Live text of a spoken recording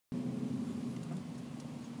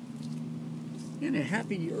And a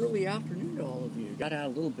happy early afternoon to all of you. Got out a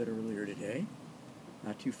little bit earlier today,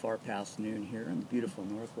 not too far past noon here in the beautiful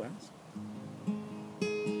Northwest.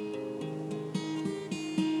 I'm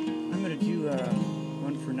going to do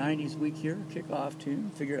one for 90s week here, kickoff tune.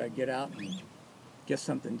 Figured I'd get out and get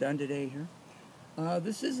something done today here.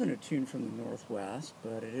 This isn't a tune from the Northwest,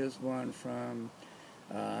 but it is one from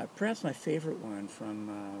perhaps my favorite one from,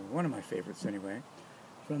 one of my favorites anyway,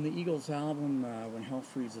 from the Eagles album, When Hell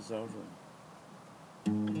Freezes Over.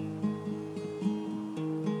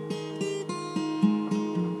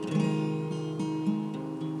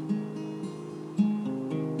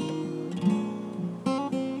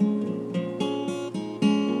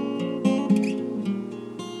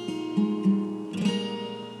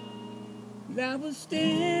 I was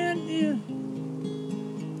standing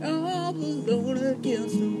all alone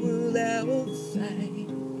against the world outside.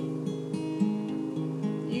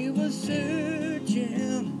 You were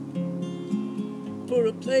searching for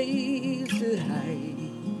a place to hide,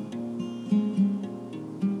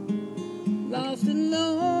 lost and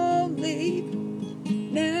lonely.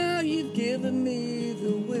 Now you've given me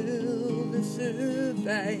the will to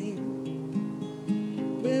survive.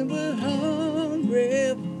 When we're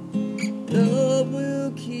hungry, love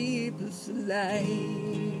will keep us alive.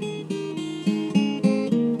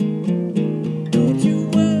 Don't you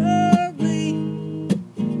worry,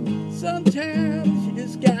 sometimes you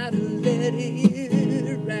just gotta let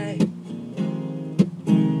it ride.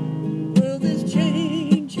 World is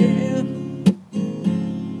changing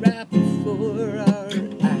right before our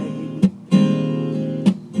eyes.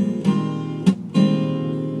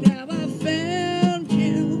 Now I found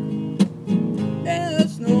you,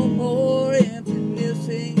 there's no more emptiness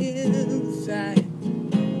inside.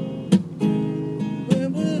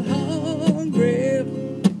 When we're hungry,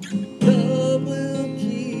 love will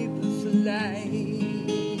keep us alive.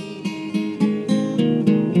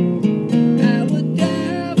 I would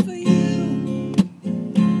die for you,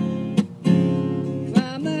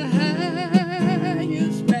 climb the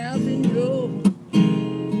highest mountain, go.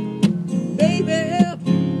 Baby,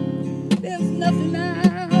 there's nothing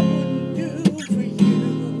I wouldn't do for you.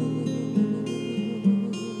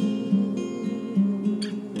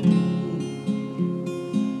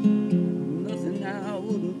 Nothing I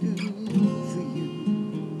wouldn't do for you.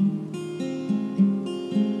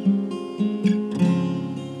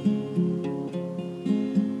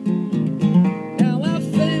 Now I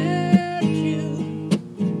found you,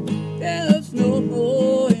 there's no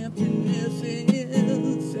more emptiness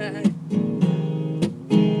inside.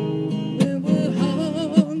 When we're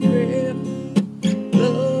hungry,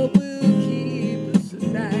 love will keep us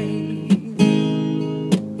alive.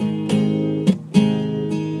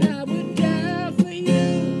 I would die for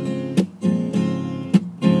you,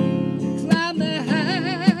 climb the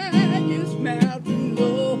highest mountain,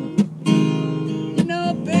 go. You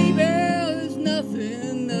know, baby, there's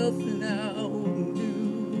nothing I wouldn't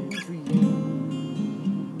do for you.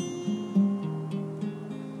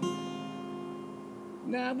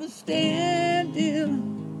 Now I was standing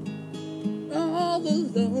all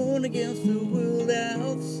alone against the world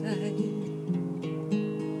outside.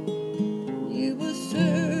 You were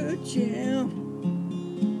searching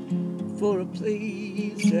for a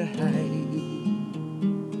place to hide,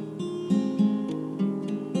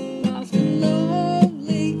 lost and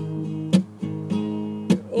lonely.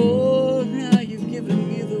 Oh, now you've given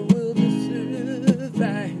me the will to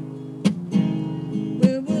survive.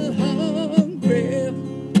 When we're hungry,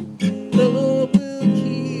 love will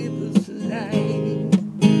keep us alive.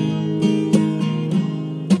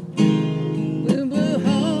 When we're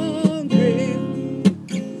hungry,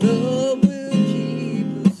 love will keep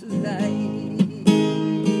us alive.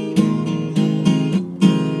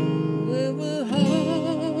 When we're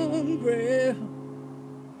hungry,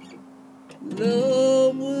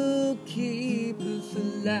 love will keep us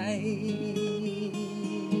alive.